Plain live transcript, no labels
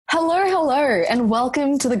Hello and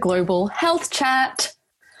welcome to the Global Health Chat.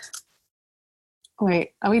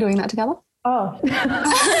 Wait, are we doing that together? Oh. We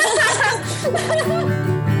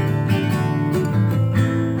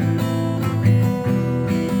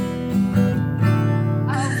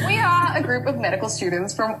are a group of medical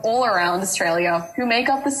students from all around Australia who make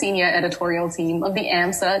up the senior editorial team of the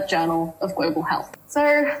AMSA Journal of Global Health. So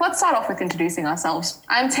let's start off with introducing ourselves.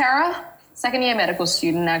 I'm Tara, second year medical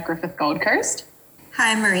student at Griffith Gold Coast.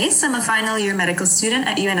 Hi, I'm Maurice. I'm a final year medical student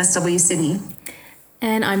at UNSW Sydney.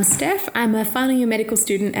 And I'm Steph. I'm a final year medical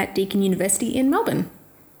student at Deakin University in Melbourne.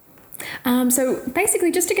 So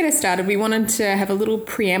basically, just to get us started, we wanted to have a little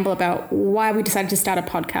preamble about why we decided to start a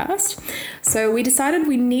podcast. So we decided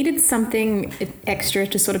we needed something extra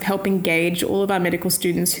to sort of help engage all of our medical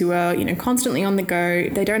students who are, constantly on the go.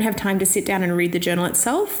 They don't have time to sit down and read the journal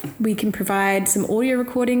itself. We can provide some audio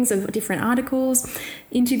recordings of different articles,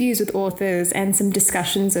 interviews with authors, and some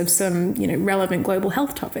discussions of some, relevant global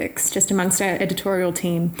health topics just amongst our editorial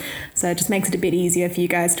team. So it just makes it a bit easier for you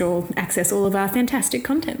guys to all access all of our fantastic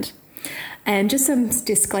content. And just some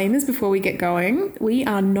disclaimers before we get going. We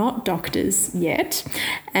are not doctors yet,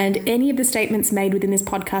 and any of the statements made within this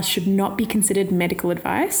podcast should not be considered medical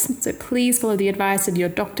advice. So please follow the advice of your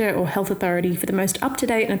doctor or health authority for the most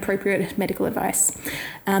up-to-date and appropriate medical advice.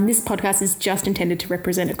 This podcast is just intended to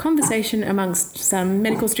represent a conversation amongst some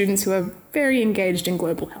medical students who are very engaged in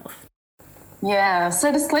global health. Yeah,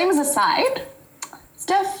 so disclaimers aside,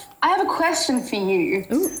 Steph, I have a question for you.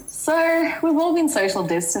 Ooh. So we've all been social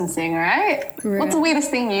distancing, right? What's the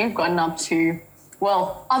weirdest thing you've gotten up to?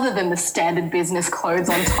 Well, other than the standard business clothes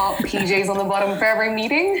on top, PJs on the bottom for every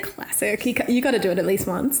meeting. Classic. You got to do it at least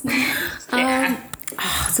once. Yeah.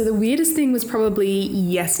 So the weirdest thing was probably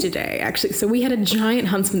yesterday, actually. So we had a giant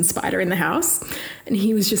huntsman spider in the house, and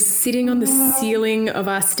he was just sitting on the ceiling of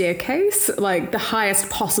our staircase, like the highest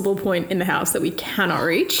possible point in the house that we cannot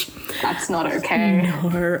reach. That's not okay.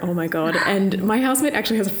 No, oh my God. And my housemate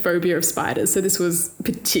actually has a phobia of spiders, so this was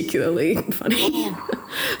particularly funny.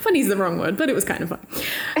 Funny is the wrong word, but it was kind of fun.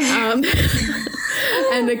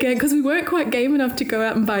 And again, because we weren't quite game enough to go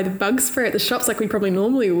out and buy the bug spray at the shops like we probably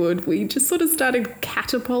normally would, we just sort of started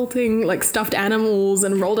catapulting like stuffed animals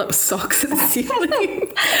and rolled up socks at the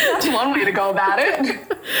ceiling. That's one way to go about it.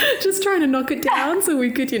 Just trying to knock it down so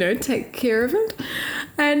we could, take care of it.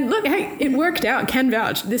 And look, hey, it worked out. Can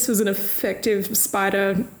vouch. This was an effective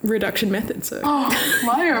spider reduction method. So, my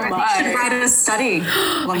oh my. I should write a study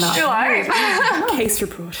on that. Case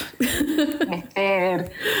report.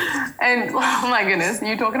 Method. And oh my goodness,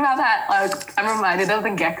 you talking about that? Like, I'm reminded of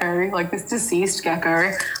the gecko, like this deceased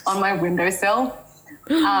gecko on my windowsill.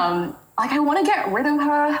 I want to get rid of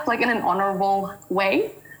her, like in an honourable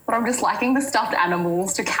way, but I'm just lacking the stuffed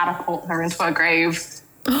animals to catapult her into a grave.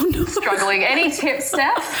 Oh no! Struggling. Any tips,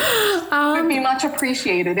 Steph? Would be much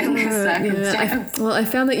appreciated in this circumstance. Yeah. I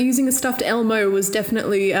found that using a stuffed Elmo was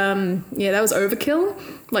definitely, that was overkill.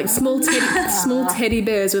 Like small teddy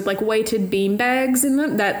bears with like weighted bean bags in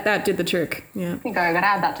them. That did the trick. Yeah. I think I gotta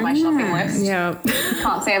add that to my shopping list. Yeah.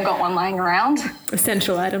 Can't say I've got one lying around.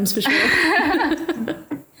 Essential items for sure.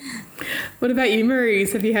 What about you,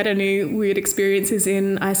 Maurice? Have you had any weird experiences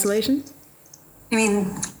in isolation?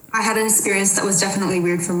 I had an experience that was definitely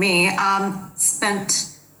weird for me.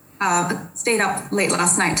 Stayed up late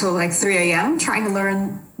last night till like 3 a.m. trying to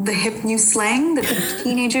learn the hip new slang that the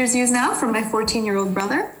teenagers use now from my 14-year-old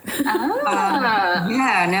brother.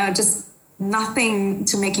 Just nothing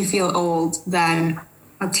to make you feel old than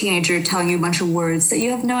a teenager telling you a bunch of words that you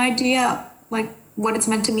have no idea like what it's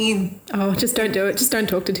meant to mean. Oh, just don't do it. Just don't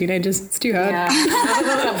talk to teenagers. It's too hard.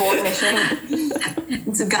 Yeah. Abort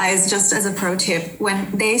mission. So guys, just as a pro tip,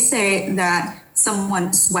 when they say that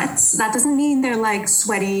someone sweats, that doesn't mean they're like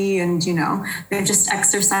sweaty and, they're just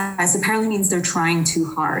exercise. Apparently means they're trying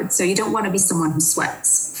too hard. So you don't want to be someone who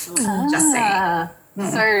sweats. Just saying.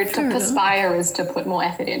 So to perspire is to put more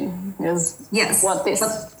effort in. Yes. What this...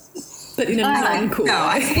 But in a non-cool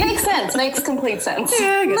way. Makes sense. Makes complete sense.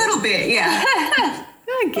 Yeah, a little bit, yeah.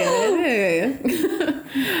 I get it.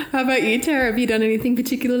 Yeah. How about you, Tara? Have you done anything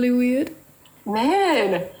particularly weird?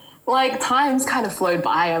 Man, like time's kind of flowed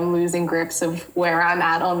by. I'm losing grips of where I'm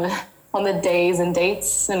at on the days and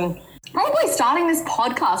dates, and probably starting this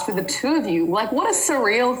podcast with the two of you. Like, what a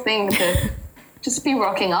surreal thing to just be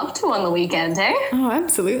rocking up to on the weekend, eh? Oh,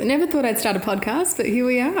 absolutely. Never thought I'd start a podcast, but here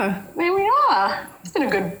we are. There we are. It's been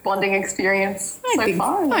a good bonding experience so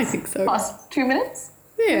far. I think so. Past 2 minutes.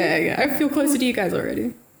 Yeah. I feel closer to you guys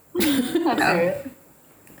already. That's it.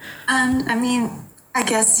 And I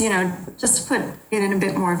guess, just to put it in a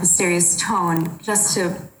bit more of a serious tone, just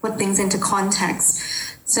to put things into context.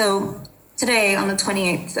 So today on the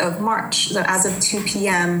 28th of March, so as of 2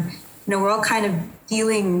 p.m., we're all kind of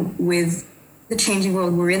dealing with the changing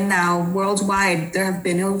world we're in now. Worldwide, there have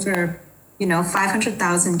been over,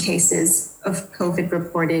 500,000 cases of COVID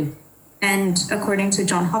reported. And according to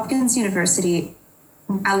Johns Hopkins University,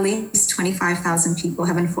 at least 25,000 people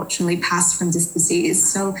have unfortunately passed from this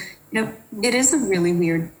disease. So, it is a really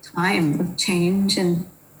weird time of change, and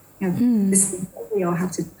this is what we all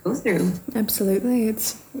have to go through. Absolutely.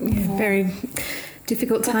 It's a very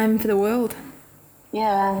difficult time for the world.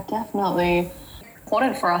 Yeah, definitely.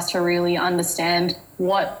 Important for us to really understand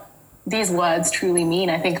what these words truly mean.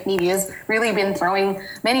 I think media's really been throwing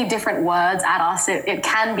many different words at us. It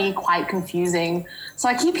can be quite confusing. So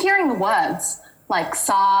I keep hearing the words like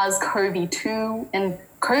SARS-CoV-2 and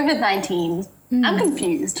COVID-19. I'm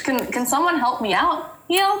confused. Can someone help me out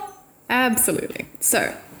here? Absolutely.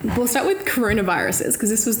 So we'll start with coronaviruses, because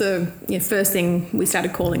this was the first thing we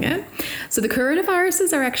started calling it. So the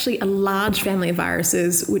coronaviruses are actually a large family of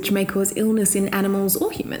viruses which may cause illness in animals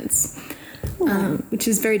or humans, which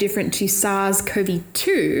is very different to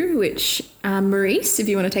SARS-CoV-2, which, Maurice, if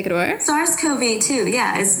you want to take it away.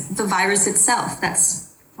 SARS-CoV-2, is the virus itself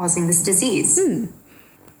that's causing this disease.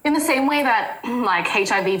 In the same way that like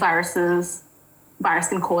HIV virus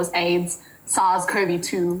can cause AIDS,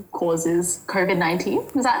 SARS-CoV-2 causes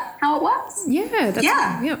COVID-19. Is that how it works?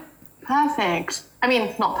 Yeah. Yeah. Perfect. I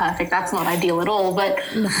mean, not perfect. That's not ideal at all. But,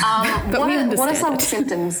 what are some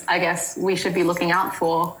symptoms, I guess, we should be looking out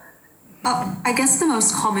for? I guess the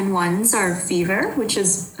most common ones are fever, which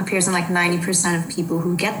appears in like 90% of people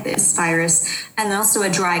who get this virus, and also a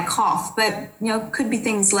dry cough. But, could be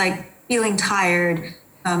things like feeling tired,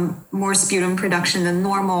 more sputum production than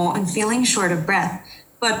normal, and feeling short of breath.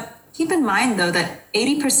 But keep in mind, though, that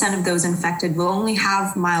 80% of those infected will only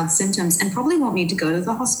have mild symptoms and probably won't need to go to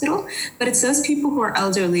the hospital. But it's those people who are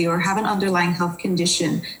elderly or have an underlying health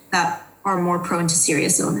condition that are more prone to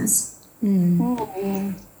serious illness.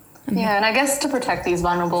 Yeah, and I guess to protect these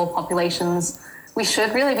vulnerable populations, we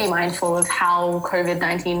should really be mindful of how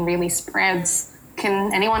COVID-19 really spreads.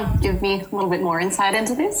 Can anyone give me a little bit more insight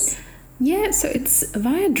into this? Yeah, so it's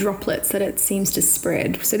via droplets that it seems to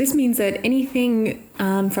spread. So this means that anything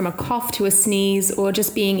from a cough to a sneeze, or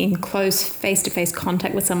just being in close face-to-face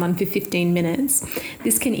contact with someone for 15 minutes,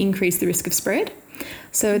 this can increase the risk of spread.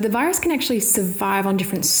 So the virus can actually survive on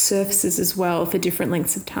different surfaces as well for different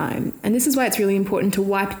lengths of time. And this is why it's really important to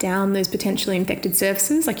wipe down those potentially infected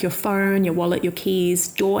surfaces, like your phone, your wallet, your keys,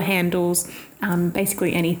 door handles,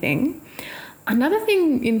 basically anything. Another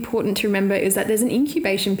thing important to remember is that there's an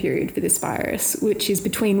incubation period for this virus, which is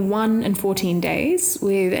between 1 and 14 days,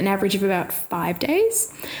 with an average of about 5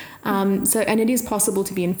 days. And it is possible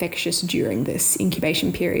to be infectious during this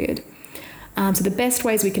incubation period. So the best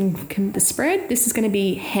ways we can the spread, this is going to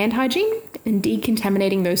be hand hygiene and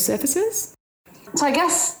decontaminating those surfaces. So I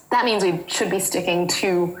guess that means we should be sticking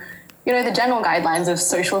to, the general guidelines of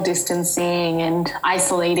social distancing and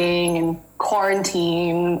isolating and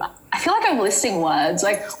quarantine. I feel like I'm listing words.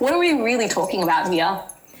 Like, what are we really talking about here?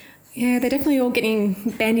 Yeah, they're definitely all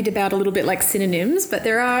getting bandied about a little bit like synonyms, but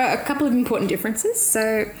there are a couple of important differences.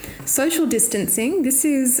 So social distancing, this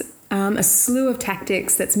is a slew of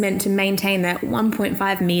tactics that's meant to maintain that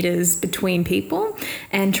 1.5 meters between people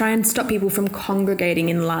and try and stop people from congregating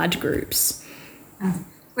in large groups.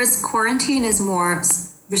 Whereas quarantine is more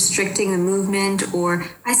restricting the movement or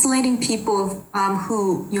isolating people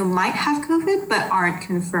who might have COVID but aren't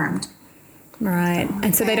confirmed. Right.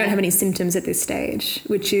 And so they don't have any symptoms at this stage,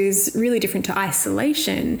 which is really different to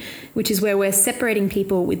isolation, which is where we're separating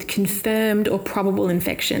people with confirmed or probable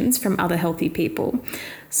infections from other healthy people.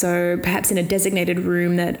 So perhaps in a designated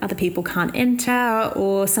room that other people can't enter,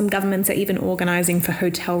 or some governments are even organising for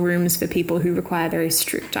hotel rooms for people who require very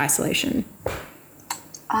strict isolation.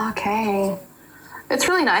 Okay. It's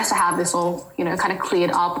really nice to have this all, kind of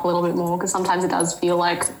cleared up a little bit more, because sometimes it does feel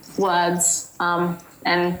like words,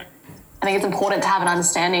 and I think it's important to have an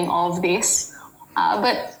understanding of this.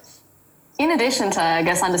 But in addition to, I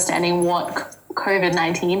guess, understanding what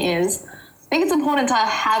COVID-19 is, I think it's important to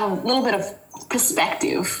have a little bit of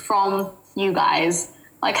perspective from you guys.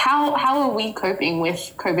 Like, how are we coping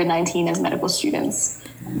with COVID-19 as medical students?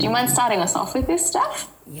 Do you mind starting us off with this stuff?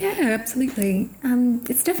 Yeah, absolutely.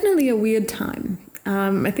 It's definitely a weird time.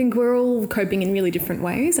 I think we're all coping in really different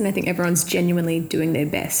ways, and I think everyone's genuinely doing their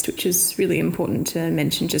best, which is really important to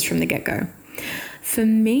mention just from the get-go. For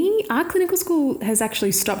me, our clinical school has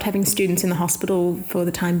actually stopped having students in the hospital for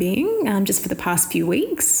the time being, just for the past few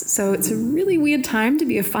weeks. So it's a really weird time to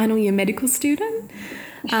be a final year medical student.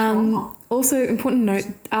 Also, important note,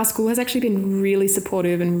 our school has actually been really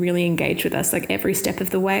supportive and really engaged with us, like every step of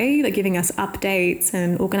the way, like giving us updates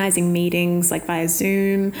and organising meetings like via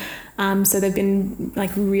Zoom. So they've been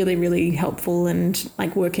like really, really helpful and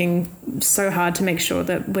like working so hard to make sure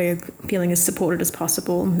that we're feeling as supported as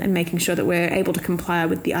possible and making sure that we're able to comply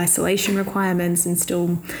with the isolation requirements and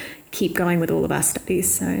still keep going with all of our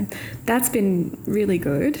studies. So that's been really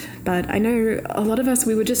good. But I know a lot of us,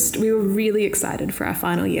 we were really excited for our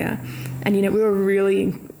final year. And, you know, we were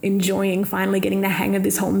really enjoying finally getting the hang of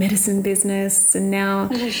this whole medicine business. And now,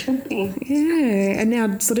 it should be. Yeah. And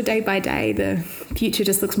now sort of day by day, the future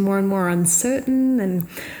just looks more and more uncertain. And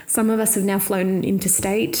some of us have now flown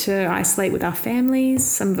interstate to isolate with our families.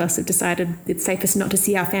 Some of us have decided it's safest not to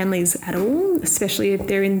see our families at all, especially if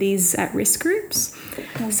they're in these at-risk groups.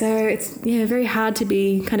 So it's very hard to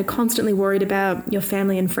be kind of constantly worried about your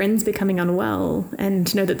family and friends becoming unwell and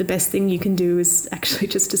to know that the best thing you can do is actually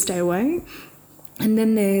just to stay away. And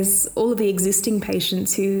then there's all of the existing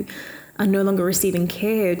patients who are no longer receiving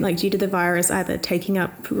care, like due to the virus either taking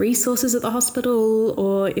up resources at the hospital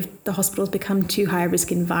or if the hospital's become too high a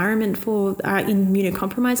risk environment for our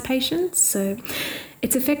immunocompromised patients. So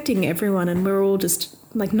it's affecting everyone, and we're all just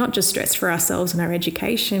like not just stressed for ourselves and our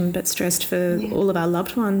education, but stressed for all of our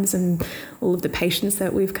loved ones and all of the patients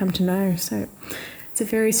that we've come to know. So it's a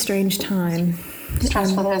very strange time.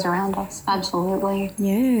 Stress for those around us, absolutely.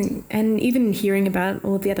 Yeah, and even hearing about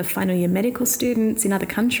all of the other final year medical students in other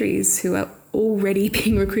countries who are already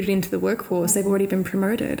being recruited into the workforce, they've already been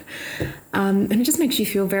promoted. And it just makes you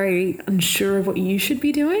feel very unsure of what you should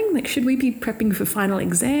be doing. Like, should we be prepping for final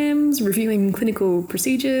exams, reviewing clinical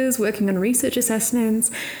procedures, working on research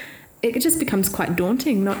assessments? It just becomes quite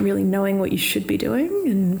daunting, not really knowing what you should be doing.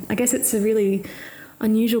 And I guess it's a really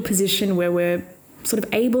unusual position where we're sort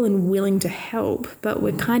of able and willing to help, but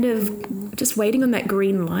we're kind of just waiting on that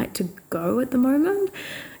green light to go at the moment.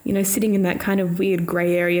 You know, sitting in that kind of weird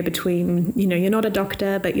grey area between, you know, you're not a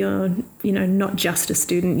doctor, but you're, you know, not just a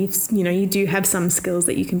student. You do have some skills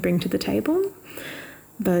that you can bring to the table.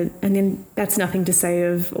 And then that's nothing to say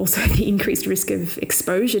of also the increased risk of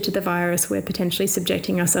exposure to the virus we're potentially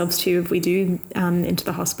subjecting ourselves to if we do enter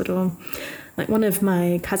the hospital. Like one of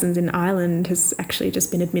my cousins in Ireland has actually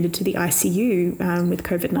just been admitted to the ICU with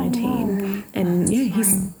COVID-19. And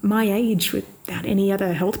he's my age without any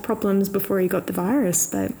other health problems before he got the virus.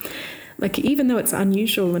 But like, even though it's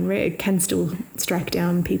unusual and rare, it can still strike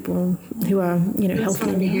down people who are, healthy.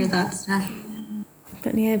 Sorry to hear that.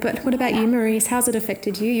 But what about you, Maurice? How's it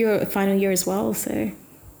affected you? You're a final year as well, so.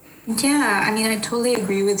 Yeah, I mean, I totally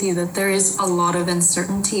agree with you that there is a lot of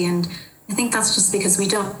uncertainty, and I think that's just because we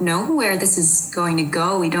don't know where this is going to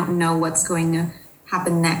go. We don't know what's going to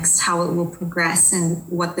happen next, how it will progress, and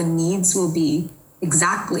what the needs will be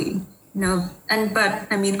exactly. But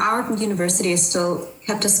I mean, our university has still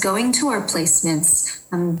kept us going to our placements.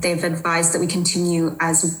 They've advised that we continue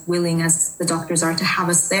as willing as the doctors are to have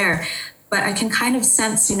us there. But I can kind of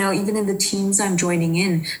sense, even in the teams I'm joining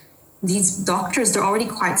in, these doctors, they're already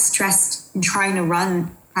quite stressed in trying to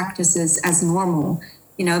run practices as normal.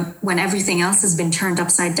 When everything else has been turned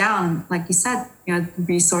upside down, like you said, the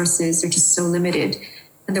resources are just so limited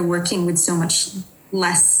and they're working with so much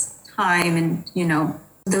less time and,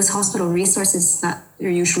 those hospital resources that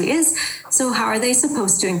there usually is. So how are they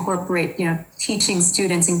supposed to incorporate, teaching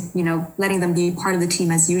students and, letting them be part of the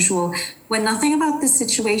team as usual when nothing about this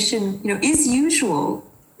situation, is usual?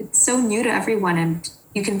 It's so new to everyone, and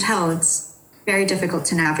you can tell it's very difficult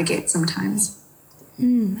to navigate sometimes.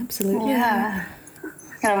 Absolutely. Yeah.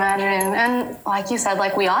 I can imagine. And like you said,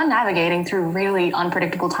 we are navigating through really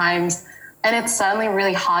unpredictable times, and it's certainly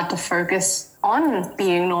really hard to focus on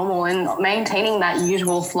being normal and maintaining that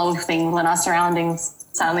usual flow of things when our surroundings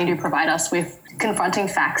certainly do provide us with confronting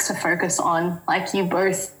facts to focus on, like you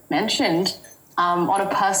both mentioned, on a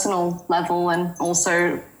personal level and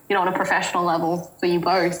also, on a professional level for you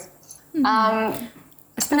both. And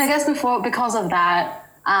I guess because of that,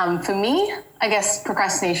 for me, I guess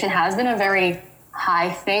procrastination has been a very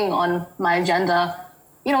high thing on my agenda,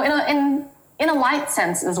 in a light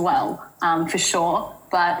sense as well, for sure.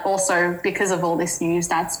 But also because of all this news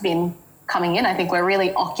that's been coming in, I think we're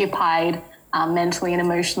really occupied mentally and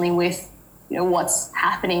emotionally with, what's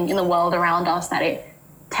happening in the world around us, that it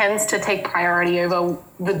tends to take priority over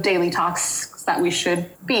the daily tasks that we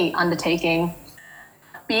should be undertaking.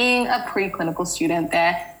 Being a preclinical student,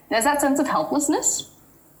 there's that sense of helplessness.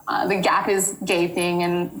 The gap is gaping,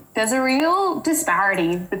 and there's a real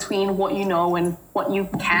disparity between what you know and what you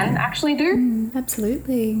can actually do.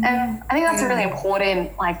 Absolutely. And I think that's a really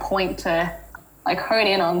important point to hone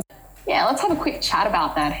in on. Yeah, let's have a quick chat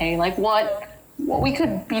about that. Hey, what what we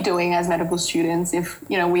could be doing as medical students if,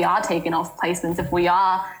 we are taken off placements, if we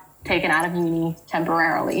are taken out of uni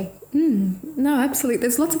temporarily. No, absolutely.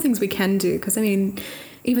 There's lots of things we can do because,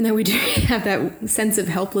 even though we do have that sense of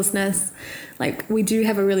helplessness, we do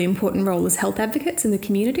have a really important role as health advocates in the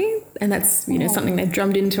community. And that's, something they've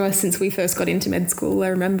drummed into us since we first got into med school. I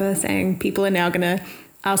remember saying people are now going to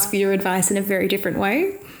ask for your advice in a very different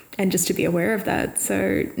way, and just to be aware of that.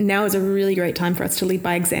 So now is a really great time for us to lead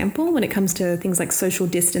by example when it comes to things like social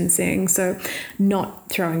distancing. So not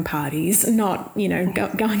throwing parties, not,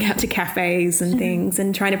 going out to cafes and things,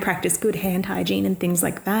 and trying to practice good hand hygiene and things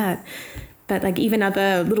like that. But even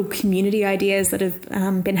other little community ideas that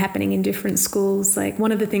have been happening in different schools.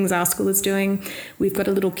 One of the things our school is doing, we've got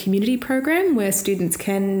a little community program where students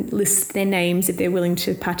can list their names if they're willing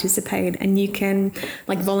to participate, and you can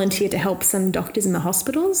volunteer to help some doctors in the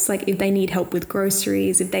hospitals, if they need help with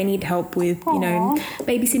groceries, if they need help with,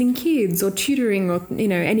 babysitting kids or tutoring or,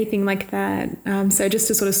 anything like that. So just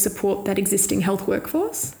to sort of support that existing health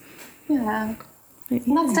workforce. Yeah.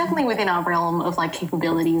 And that's definitely within our realm of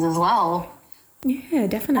capabilities as well. Yeah,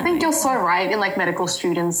 definitely. I think you're so right in medical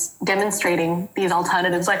students demonstrating these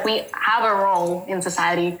alternatives. We have a role in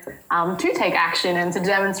society to take action and to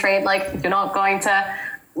demonstrate, if you're not going to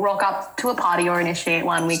rock up to a party or initiate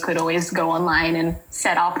one, we could always go online and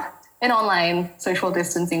set up an online social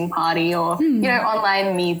distancing party or,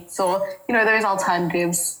 online meets or, those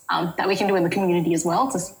alternatives that we can do in the community as well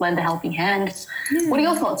to lend a helping hand. Yeah. What are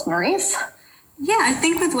your thoughts, Maurice? Yeah, I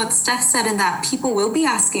think with what Steph said, in that people will be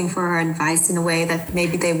asking for our advice in a way that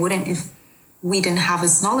maybe they wouldn't if we didn't have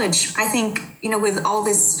this knowledge. I think, with all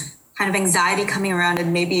this kind of anxiety coming around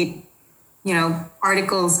and maybe,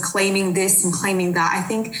 articles claiming this and claiming that, I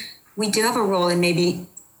think we do have a role in maybe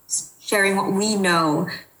sharing what we know,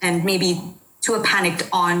 and maybe to a panicked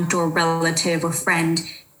aunt or relative or friend,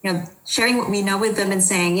 sharing what we know with them and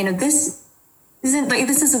saying, this isn't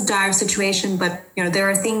this is a dire situation, but there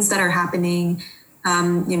are things that are happening.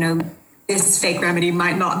 This fake remedy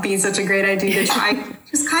might not be such a great idea to try.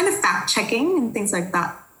 Just kind of fact checking and things like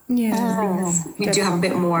that. Yeah, we do have a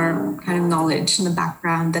bit more kind of knowledge in the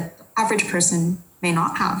background that the average person may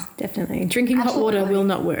not have. Definitely, drinking hot water will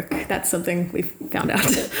not work. That's something we've found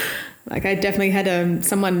out. I definitely had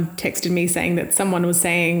someone texted me saying that someone was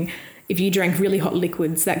saying, if you drank really hot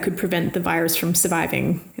liquids, that could prevent the virus from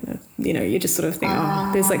surviving. You just sort of think,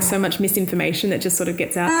 there's so much misinformation that just sort of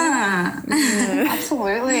gets out there. Yeah.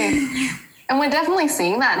 Absolutely. And we're definitely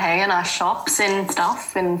seeing that, hey, in our shops and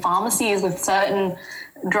stuff and pharmacies with certain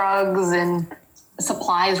drugs and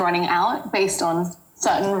supplies running out based on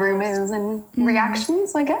certain rumors and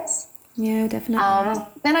reactions, I guess. Yeah, definitely.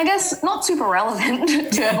 And I guess not super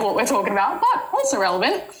relevant to what we're talking about, but also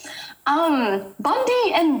relevant.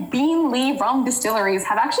 Bundy and Beanley rum distilleries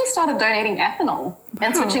have actually started donating ethanol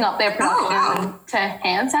and switching up their production to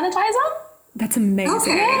hand sanitizer. That's amazing.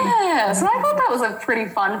 Okay. Yeah, so I thought that was a pretty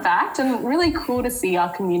fun fact and really cool to see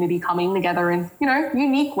our community coming together in,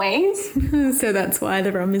 unique ways. So that's why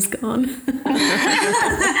the rum is gone.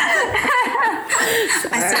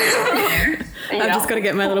 I've just got to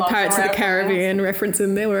get my little Pirates of the Caribbean reference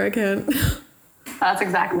in there where I can. That's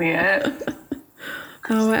exactly it.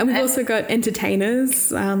 Oh, and we've also got entertainers.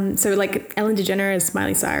 So Ellen DeGeneres,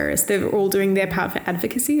 Miley Cyrus, they're all doing their part for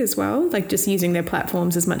advocacy as well, just using their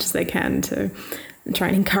platforms as much as they can to try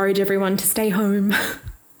and encourage everyone to stay home.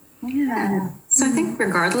 Yeah. So I think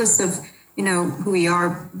regardless of, who we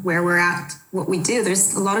are, where we're at, what we do,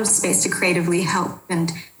 there's a lot of space to creatively help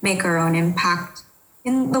and make our own impact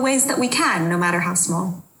in the ways that we can, no matter how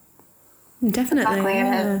small. Definitely. Exactly.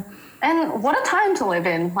 Yeah. And what a time to live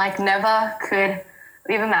in. Never could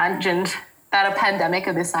we've imagined that a pandemic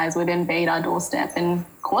of this size would invade our doorstep and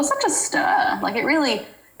cause such a stir. It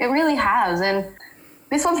really has. And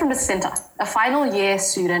this one's from Jacinta, a final year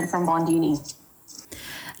student from Bond Uni.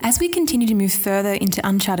 As we continue to move further into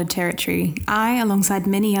uncharted territory, I, alongside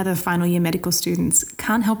many other final year medical students,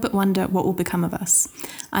 can't help but wonder what will become of us.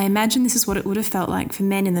 I imagine this is what it would have felt like for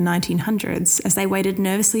men in the 1900s as they waited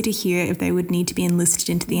nervously to hear if they would need to be enlisted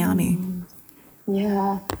into the army.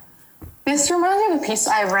 Yeah. This reminds me of a piece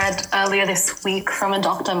I read earlier this week from a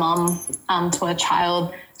doctor mum to a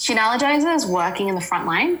child. She analogizes working in the front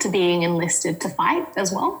line to being enlisted to fight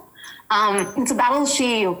as well. It's a battle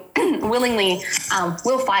she willingly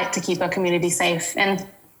will fight to keep her community safe. And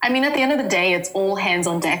at the end of the day, it's all hands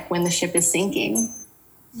on deck when the ship is sinking.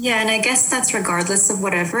 Yeah, and I guess that's regardless of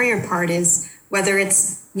whatever your part is, whether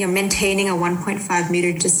it's maintaining a 1.5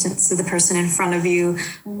 meter distance to the person in front of you,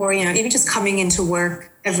 or even just coming into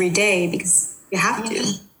work every day because you have to.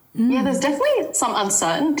 Yeah, there's definitely some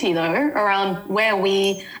uncertainty though around where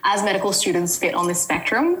we as medical students fit on this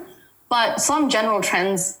spectrum. But some general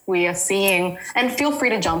trends we are seeing, and feel free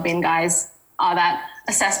to jump in, guys, are that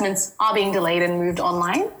assessments are being delayed and moved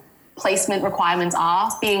online. Placement requirements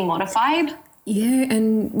are being modified. Yeah,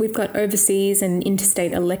 and we've got overseas and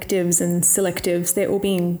interstate electives and selectives. They're all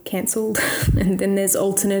being cancelled. And then there's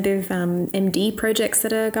alternative MD projects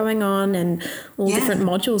that are going on and all different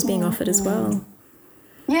modules being offered as well.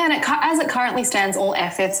 Yeah, and as it currently stands, all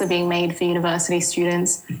efforts are being made for university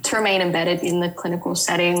students to remain embedded in the clinical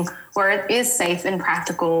setting where it is safe and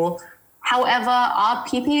practical. However, our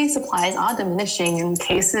PPE supplies are diminishing and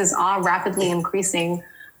cases are rapidly increasing,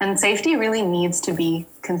 and safety really needs to be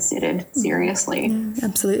considered seriously. Yeah,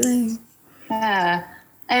 absolutely. Yeah.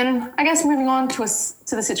 And I guess moving on to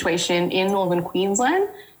the situation in northern Queensland,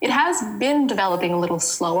 it has been developing a little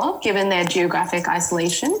slower given their geographic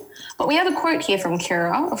isolation. But we have a quote here from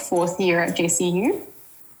Kira, a fourth year at JCU.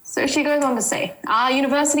 So she goes on to say, our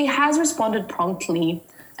university has responded promptly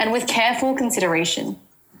and with careful consideration.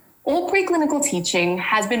 All preclinical teaching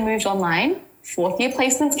has been moved online, fourth year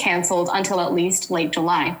placements cancelled until at least late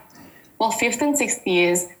July, while fifth and sixth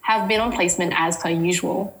years have been on placement as per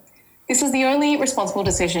usual. This was the only responsible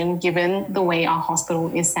decision given the way our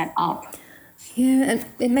hospital is set up. Yeah,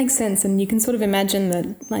 it makes sense, and you can sort of imagine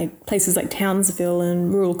that like places like Townsville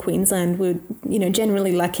and rural Queensland were,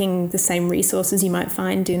 generally lacking the same resources you might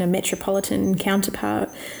find in a metropolitan counterpart.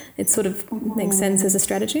 It sort of makes sense as a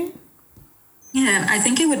strategy. Yeah, I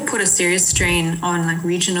think it would put a serious strain on like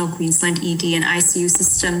regional Queensland ED and ICU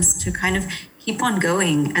systems to kind of keep on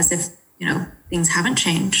going as if, things haven't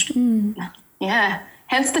changed. Yeah.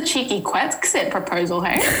 Hence the cheeky Quexit proposal,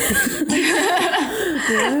 hey?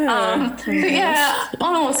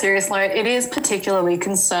 On a more serious note, it is particularly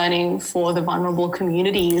concerning for the vulnerable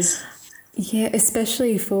communities. Yeah,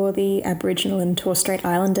 especially for the Aboriginal and Torres Strait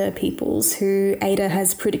Islander peoples who ADA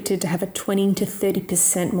has predicted to have a 20 to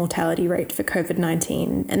 30% mortality rate for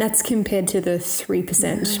COVID-19. And that's compared to the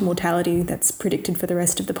 3% mortality that's predicted for the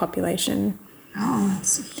rest of the population. Oh,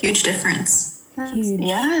 it's a huge difference. Huge.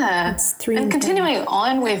 Yeah. And continuing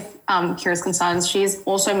on with Kira's concerns, she's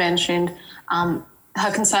also mentioned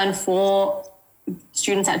her concern for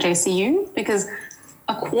students at JCU because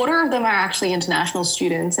a quarter of them are actually international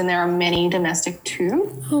students and there are many domestic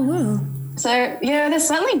too. Oh, wow. So, yeah, there's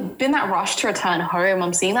certainly been that rush to return home.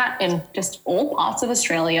 I'm seeing that in just all parts of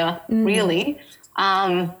Australia, really,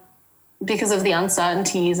 because of the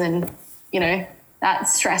uncertainties and, that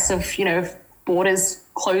stress of, borders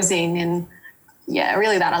closing and,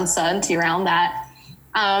 really that uncertainty around that.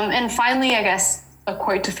 And finally, I guess, a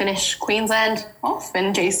quote to finish Queensland off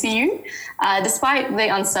and JCU. Despite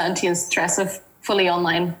the uncertainty and stress of fully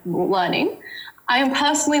online learning, I am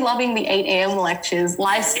personally loving the 8 a.m. lectures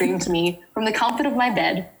live streamed to me from the comfort of my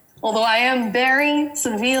bed, although I am very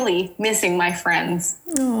severely missing my friends.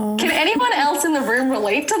 Aww. Can anyone else in the room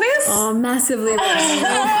relate to this? Oh, massively. So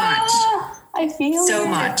much. I feel so it.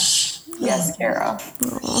 much. Yes, Kira.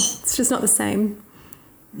 Oh, it's just not the same.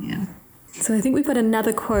 Yeah. So I think we've got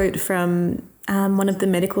another quote from one of the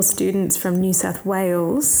medical students from New South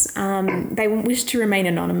Wales. They wish to remain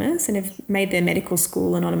anonymous and have made their medical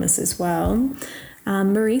school anonymous as well.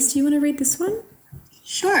 Maurice, do you want to read this one?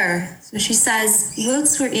 Sure. So she says,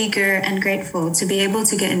 Wilkes were eager and grateful to be able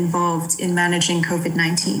to get involved in managing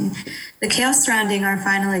COVID-19. The chaos surrounding our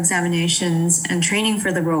final examinations and training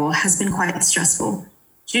for the role has been quite stressful.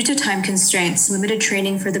 Due to time constraints, limited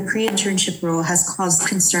training for the pre-internship role has caused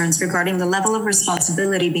concerns regarding the level of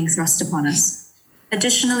responsibility being thrust upon us.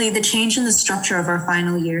 Additionally, the change in the structure of our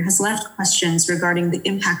final year has left questions regarding the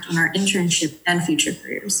impact on our internship and future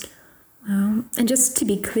careers. And just to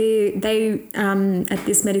be clear, they at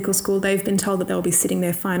this medical school, they've been told that they'll be sitting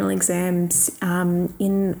their final exams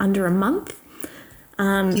in under a month.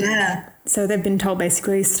 So they've been told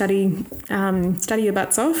basically study your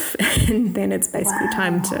butts off, and then it's basically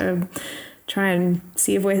time to try and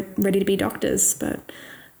see if we're ready to be doctors. But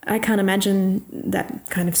I can't imagine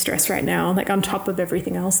that kind of stress right now, like on top of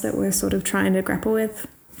everything else that we're sort of trying to grapple with.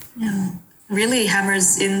 Yeah, really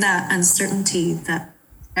hammers in that uncertainty that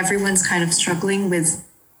everyone's kind of struggling with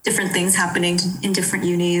different things happening in different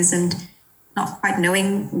unis and not quite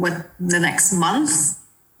knowing what the next month,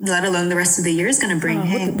 let alone the rest of the year, is going to bring.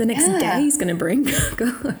 What the next day is going to bring.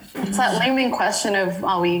 Gosh. It's that looming question of,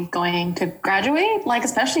 are we going to graduate? Like,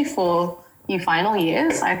 especially for you final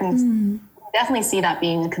years, I can definitely see that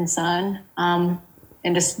being a concern, and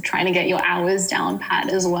just trying to get your hours down pat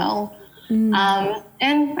as well. And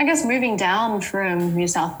I guess moving down from New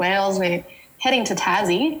South Wales, we're heading to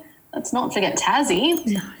Tassie, let's not forget Tassie.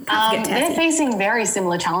 No, can't forget Tassie. They're facing very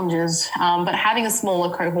similar challenges, but having a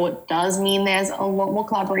smaller cohort does mean there's a lot more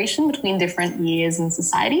collaboration between different years and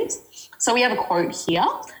societies. So we have a quote here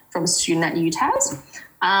from a student at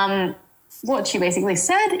UTAS. What she basically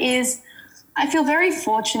said is, I feel very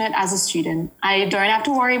fortunate as a student. I don't have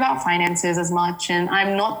to worry about finances as much, and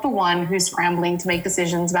I'm not the one who's scrambling to make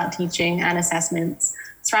decisions about teaching and assessments.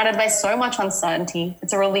 Surrounded by so much uncertainty,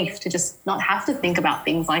 it's a relief to just not have to think about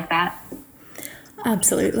things like that.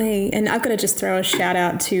 Absolutely. And I've got to just throw a shout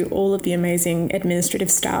out to all of the amazing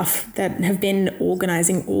administrative staff that have been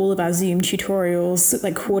organising all of our Zoom tutorials,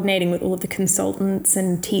 like coordinating with all of the consultants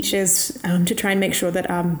and teachers to try and make sure that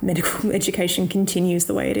our medical education continues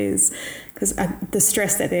the way it is. Because the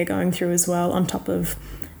stress that they're going through as well, on top of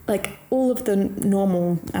like all of the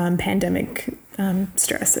normal pandemic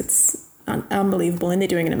stress, it's unbelievable, and they're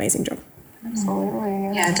doing an amazing job.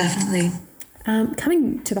 Absolutely. Yeah, definitely.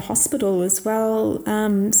 Coming to the hospital as well,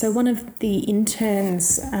 so one of the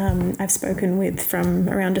interns I've spoken with from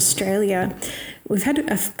around Australia, we've had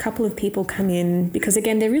a couple of people come in because,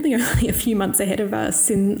 again, they're really only a few months ahead of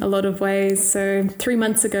us in a lot of ways. So 3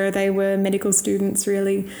 months ago, they were medical students,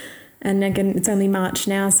 really. And again, it's only March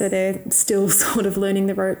now, so they're still sort of learning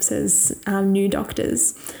the ropes as new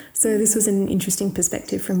doctors. So this was an interesting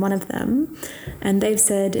perspective from one of them. And they've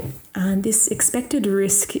said this expected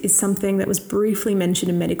risk is something that was briefly mentioned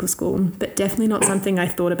in medical school, but definitely not something I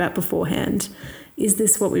thought about beforehand. Is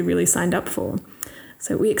this what we really signed up for?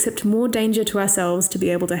 So we accept more danger to ourselves to be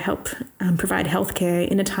able to help provide healthcare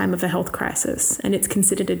in a time of a health crisis, and it's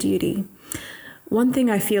considered a duty. One thing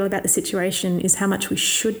I feel about the situation is how much we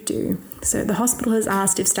should do. So the hospital has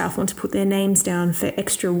asked if staff want to put their names down for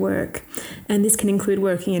extra work, and this can include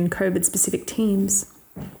working in COVID-specific teams.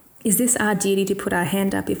 Is this our duty to put our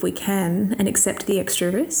hand up if we can and accept the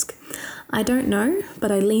extra risk? I don't know,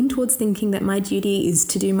 but I lean towards thinking that my duty is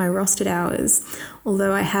to do my rostered hours,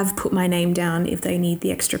 although I have put my name down if they need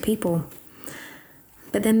the extra people.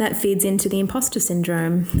 But then that feeds into the imposter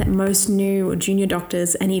syndrome that most new or junior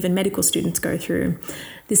doctors and even medical students go through.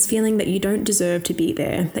 This feeling that you don't deserve to be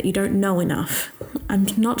there, that you don't know enough. I'm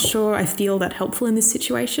not sure I feel that helpful in this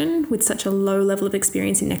situation with such a low level of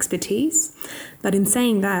experience and expertise. But in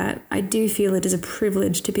saying that, I do feel it is a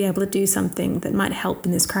privilege to be able to do something that might help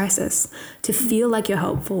in this crisis. To feel like you're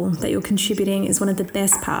helpful, that you're contributing is one of the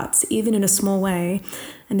best parts, even in a small way,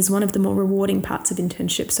 and is one of the more rewarding parts of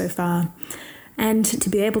internship so far. And to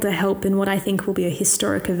be able to help in what I think will be a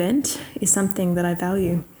historic event is something that I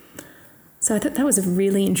value. So I thought that was a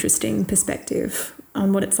really interesting perspective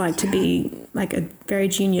on what it's like to be like a very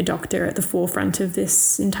junior doctor at the forefront of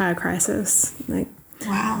this entire crisis.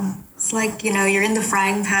 Wow. It's like, you're in the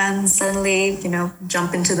frying pan, suddenly,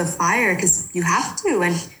 jump into the fire because you have to.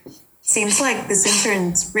 And it seems like this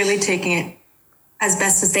intern's really taking it as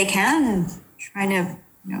best as they can, trying to,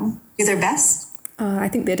 do their best. I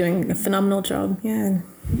think they're doing a phenomenal job, yeah.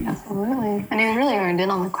 Absolutely. And he's really honed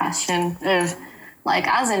in on the question of,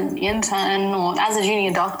 as an intern or as a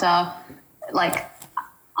junior doctor,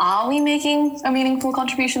 are we making a meaningful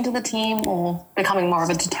contribution to the team or becoming more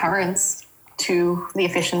of a deterrence to the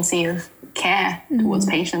efficiency of care towards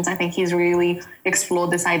patients? I think he's really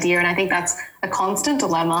explored this idea, and I think that's a constant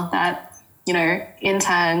dilemma that,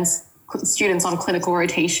 interns, students on clinical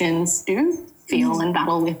rotations do feel and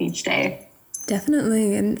battle with each day.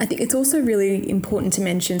 Definitely. And I think it's also really important to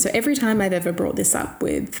mention, so every time I've ever brought this up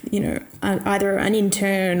with, either an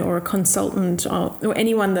intern or a consultant or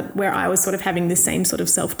anyone where I was sort of having the same sort of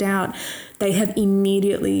self-doubt, they have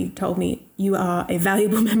immediately told me, you are a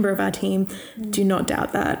valuable member of our team. Do not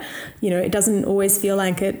doubt that. It doesn't always feel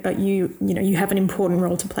like it, but you have an important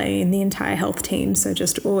role to play in the entire health team. So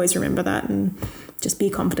just always remember that and just be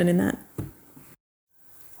confident in that.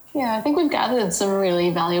 Yeah, I think we've gathered some really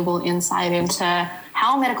valuable insight into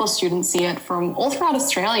how medical students see it from all throughout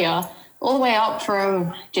Australia, all the way up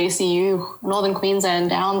from JCU, Northern Queensland,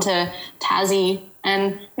 down to Tassie,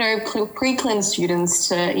 and pre-clin students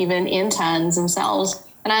to even interns themselves.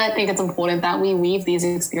 And I think it's important that we weave these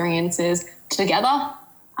experiences together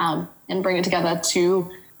and bring it together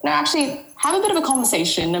to actually have a bit of a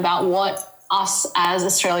conversation about what us as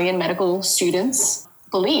Australian medical students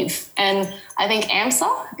believe. And I think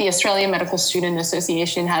AMSA, the Australian Medical Student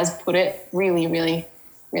Association, has put it really, really,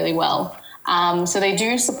 really well. So they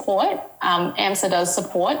do support, AMSA does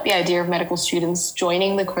support the idea of medical students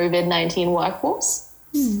joining the COVID-19 workforce.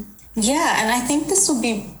 Yeah, and I think this will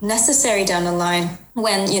be necessary down the line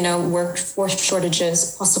when, workforce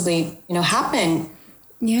shortages possibly, happen.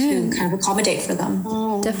 to kind of accommodate for them.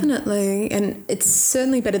 Definitely. And it's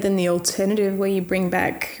certainly better than the alternative where you bring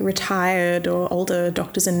back retired or older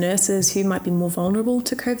doctors and nurses who might be more vulnerable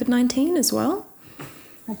to COVID-19 as well.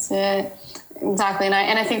 That's it. Exactly. And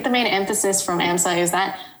I think the main emphasis from AMSA is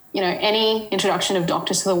that, any introduction of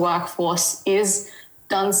doctors to the workforce is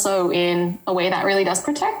done so in a way that really does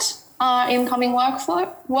protect our incoming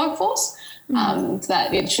workforce. So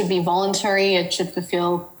that it should be voluntary, it should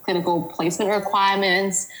fulfill clinical placement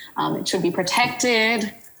requirements, it should be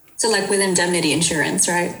protected. So like with indemnity insurance,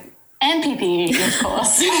 right? And PPE, of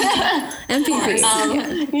course. And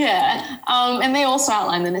PPE, and they also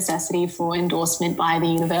outline the necessity for endorsement by the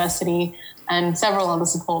university and several other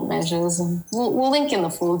support measures. And we'll link in the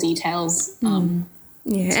full details.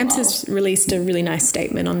 AMSA's released a really nice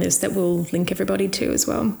statement on this that we'll link everybody to as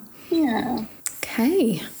well. Yeah.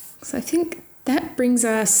 Okay, so I think that brings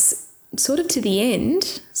us sort of to the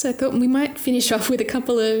end. So I thought we might finish off with a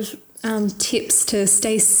couple of tips to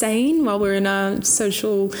stay sane while we're in a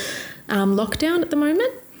social lockdown at the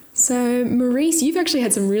moment. So Maurice, you've actually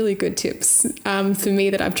had some really good tips for me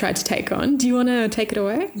that I've tried to take on. Do you want to take it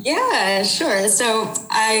away? Yeah, sure. So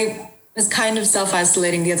I was kind of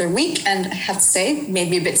self-isolating the other week, and I have to say, made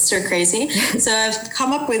me a bit stir crazy. So I've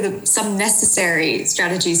come up with some necessary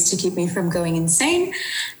strategies to keep me from going insane.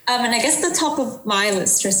 And I guess the top of my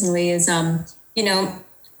list recently is,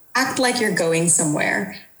 act like you're going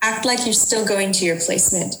somewhere. Act like you're still going to your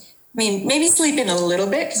placement. I mean, maybe sleep in a little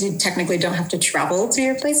bit because you technically don't have to travel to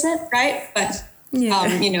your placement, right? But,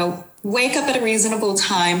 wake up at a reasonable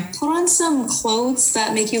time, put on some clothes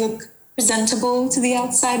that make you look presentable to the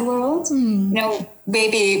outside world. Steph,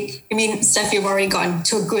 you've already gotten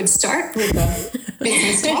to a good start with the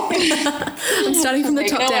business talk. I'm starting from the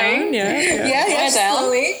top down. Yeah,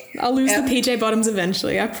 slowly. I'll lose the PJ bottoms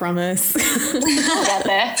eventually, I promise. I'll get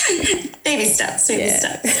there. Baby steps.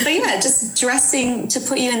 But just dressing to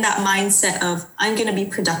put you in that mindset of, I'm going to be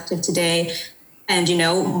productive today. And,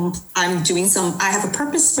 I have a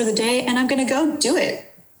purpose for the day and I'm going to go do it.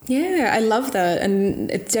 Yeah, I love that. And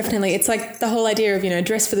it's like the whole idea of,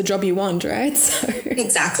 dress for the job you want, right? So.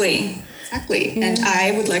 Exactly. And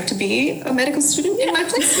I would like to be a medical student in my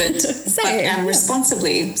placement. But I'm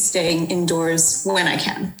responsibly staying indoors when I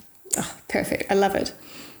can. Oh, perfect. I love it.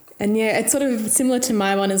 And it's sort of similar to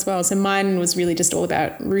my one as well. So mine was really just all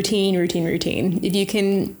about routine. If you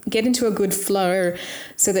can get into a good flow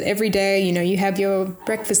so that every day, you have your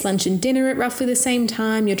breakfast, lunch and dinner at roughly the same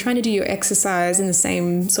time, you're trying to do your exercise in the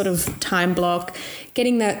same sort of time block,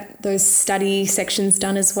 getting those study sections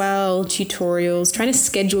done as well, tutorials, trying to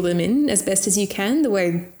schedule them in as best as you can, the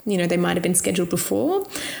way, they might have been scheduled before.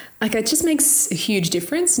 Like it just makes a huge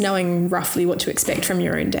difference knowing roughly what to expect from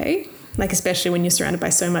your own day. Like especially when you're surrounded by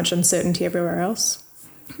so much uncertainty everywhere else.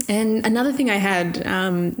 And another thing I had,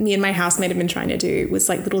 me and my housemate have been trying to do was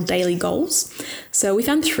like little daily goals. So we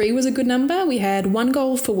found 3 was a good number. We had 1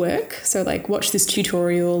 goal for work, so like watch this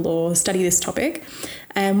tutorial or study this topic,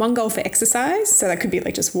 and 1 goal for exercise. So that could be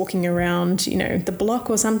like just walking around, the block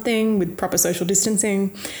or something with proper social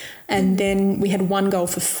distancing. And then we had 1 goal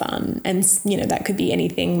for fun. And, that could be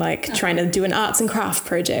anything like trying to do an arts and craft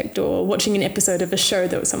project or watching an episode of a show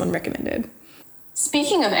that someone recommended.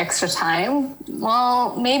 Speaking of extra time,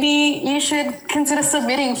 well, maybe you should consider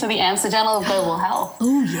submitting for the AMSA Journal of Global Health.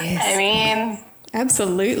 Oh, yes.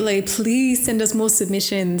 Absolutely. Please send us more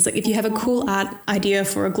submissions. Like if you have a cool art idea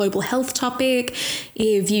for a global health topic,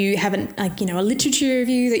 if you haven't, a literature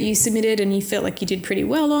review that you submitted and you felt like you did pretty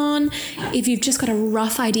well on, if you've just got a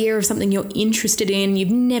rough idea of something you're interested in,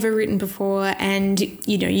 you've never written before, and,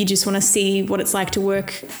 you just want to see what it's like to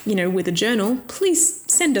work, with a journal, please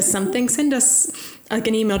send us something. Send us like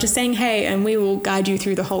an email just saying, hey, and we will guide you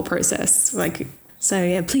through the whole process.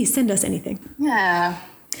 Please send us anything. Yeah.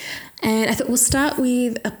 And I thought we'll start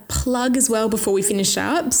with a plug as well before we finish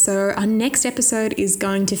up. So our next episode is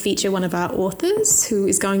going to feature one of our authors who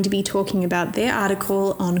is going to be talking about their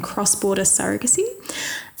article on cross-border surrogacy.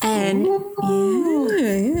 And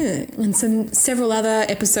and several other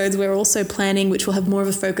episodes we're also planning, which will have more of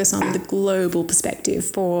a focus on the global perspective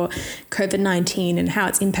for COVID-19 and how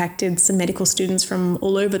it's impacted some medical students from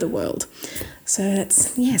all over the world. So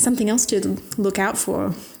that's something else to look out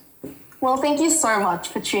for. Well, thank you so much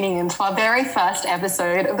for tuning in to our very first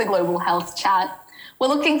episode of the Global Health Chat. We're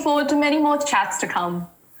looking forward to many more chats to come.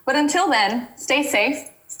 But until then, stay safe,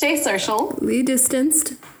 stay social. Be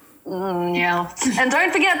distanced. And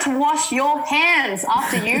don't forget to wash your hands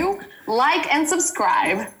after you like and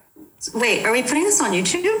subscribe. Wait, are we putting this on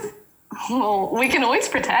YouTube? Well, we can always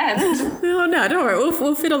pretend. Oh, no, don't worry.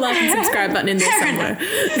 We'll fit a like and subscribe button in there somewhere.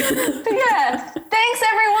 Thanks,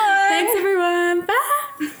 everyone. Thanks, everyone.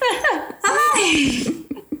 Bye. Hi.